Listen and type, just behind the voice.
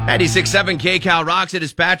96.7 KCal rocks. It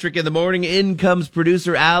is Patrick in the morning. In comes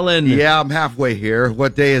producer Alan. Yeah, I'm halfway here.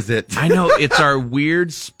 What day is it? I know, it's our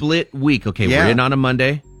weird split week. Okay, Yeah. we're in on a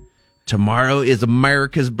Monday. Tomorrow is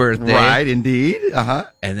America's birthday. Right, indeed. Uh-huh.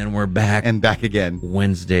 And then we're back And back again.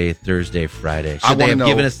 Wednesday, Thursday, Friday. I Should they wanna have know-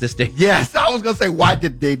 given us this day? Yes, I was going to say, why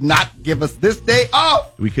did they not give us this day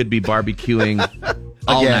off? We could be barbecuing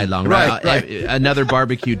all Again. night long. Right. Another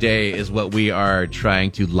barbecue day is what we are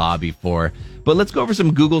trying to lobby for. But let's go over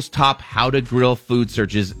some Google's top how to grill food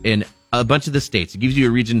searches in a bunch of the states. It gives you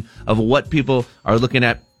a region of what people are looking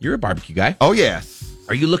at. You're a barbecue guy. Oh, yes.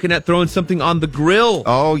 Are you looking at throwing something on the grill?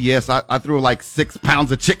 Oh, yes. I threw like 6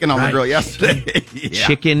 pounds of chicken on Right. the grill yesterday. Yeah.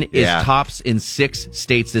 Chicken is Yeah. tops in 6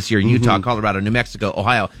 states this year. Utah, Colorado, New Mexico,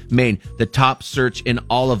 Ohio, Maine. The top search in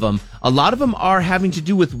all of them. A lot of them are having to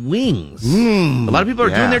do with wings. A lot of people are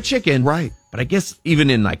yeah. doing their chicken. Right. But I guess even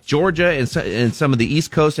in like Georgia and some of the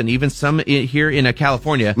East Coast and even some here in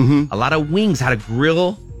California, a lot of wings, how to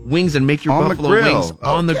grill wings and make your On the buffalo grill. wings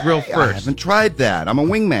on the Okay. grill I first. haven't tried that. I'm a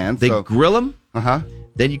wingman. They so. grill them. Uh-huh.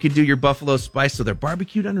 Then you can do your buffalo spice so they're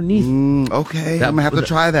barbecued underneath. Okay. That- I'm going to have to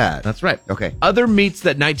try that. That's right. Okay. Other meats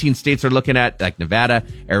that 19 states are looking at, like Nevada,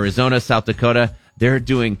 Arizona, South Dakota, they're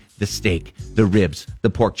doing the steak, the ribs, the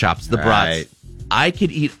pork chops, the brats. Right. I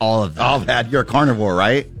could eat all of that. All that. You're a carnivore,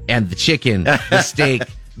 right? And the chicken, the steak,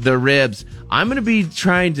 the ribs. I'm going to be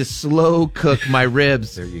trying to slow cook my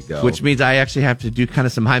ribs. There you go. Which means I actually have to do kind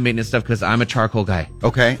of some high maintenance stuff because I'm a charcoal guy.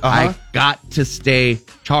 Okay. I got to stay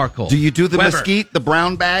charcoal. Do you do the Weber. mesquite, the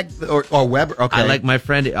brown bag, or Weber? Okay. I like my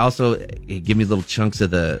friend also give me little chunks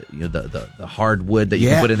of the the hard wood that you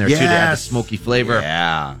can put in there too to add the smoky flavor.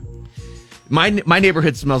 Yeah. My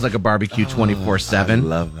neighborhood smells like a barbecue 24/7. I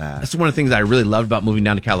love that. That's one of the things that I really loved about moving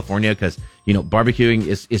down to California because barbecuing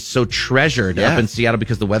is so treasured Yeah. up in Seattle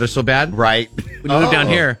because the weather's so bad. Right. When you move down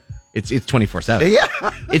here, it's 24/7. Yeah.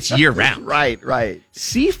 It's year round. Right.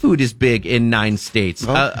 Seafood is big in 9 states.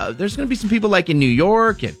 There's going to be some people like in New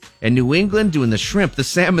York and New England doing the shrimp, the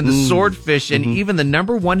salmon, the swordfish, and even the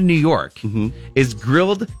number one in New York is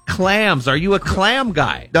grilled clams. Are you a clam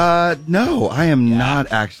guy? No, I am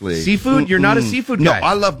not actually. Seafood? You're not a seafood guy? No,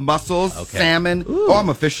 I love mussels, Okay. salmon. Ooh. Oh, I'm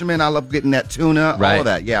a fisherman. I love getting that tuna, Right. all of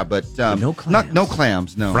that. Yeah, but No clams. no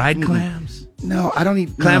clams. No Fried Mm-mm. clams? No, I don't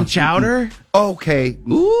eat Clam no. chowder? Okay,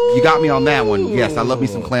 you got me on that one. Yes, I love me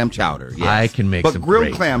some clam chowder. Yes. I can make but some grilled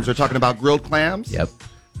great clams. They're talking about grilled clams. Yep.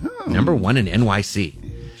 Number one in NYC.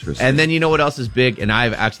 Interesting. And then you know what else is big? And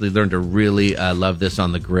I've actually learned to really love this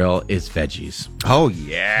on the grill is veggies. Oh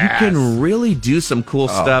yeah, You can really do some cool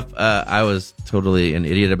stuff. I was totally an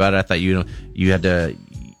idiot about it. I thought you had to.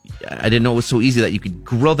 I didn't know it was so easy that you could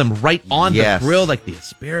grill them right on Yes. the grill, like the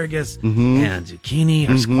asparagus and zucchini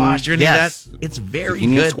or squash or any Yes. of that. It's very Zucchini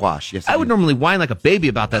and good. squash, yes, I would indeed. normally whine like a baby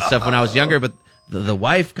about that stuff when I was younger, but the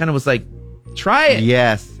wife kind of was like, "Try it."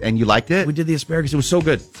 Yes, and you liked it. We did the asparagus. It was so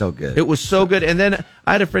good. So good. It was so good. And then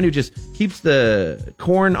I had a friend who just keeps the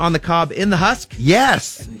corn on the cob in the husk.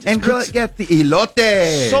 Yes, and grill it. Get the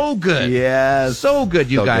elote. So good. Yes. So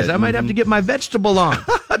good, you So guys. good. I might have to get my vegetable on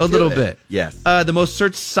a little bit. Yes. The most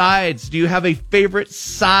searched sides. Do you have a favorite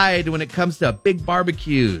side when it comes to big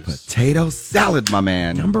barbecues? Potato salad, my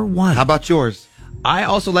man. Number one. How about yours? I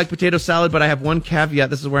also like potato salad, but I have one caveat.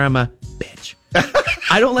 This is where I'm a bitch.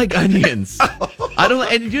 I don't like onions. I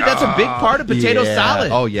don't. And dude, that's a big part of potato Yeah.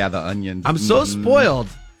 salad. Oh yeah, the onions. I'm so spoiled.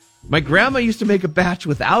 My grandma used to make a batch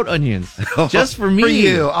without onions, just for me. For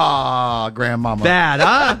you. Aw, grandmama. Bad,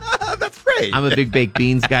 huh? That's great. I'm a big baked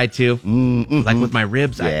beans guy too. Like with my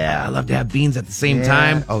ribs, Yeah. I love to have beans at the same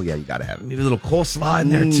time. Oh yeah, you gotta have it. Maybe a little coleslaw in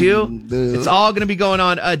there too. It's all going to be going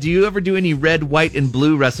on. Do you ever do any red, white, and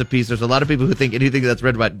blue recipes? There's a lot of people who think anything that's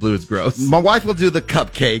red, white, and blue is gross. My wife will do the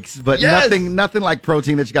cupcakes, but Yes. nothing like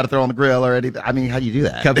protein that you got to throw on the grill or anything. I mean, how do you do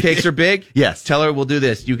that? Cupcakes are big? Yes. Tell her we'll do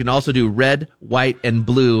this. You can also do red, white, and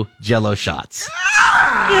blue Jell-O shots.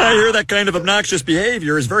 Yeah, I hear that kind of obnoxious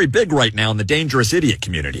behavior is very big right now in the dangerous idiot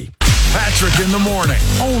community. Patrick in the morning,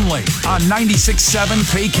 only on 96.7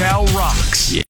 KCal Rocks.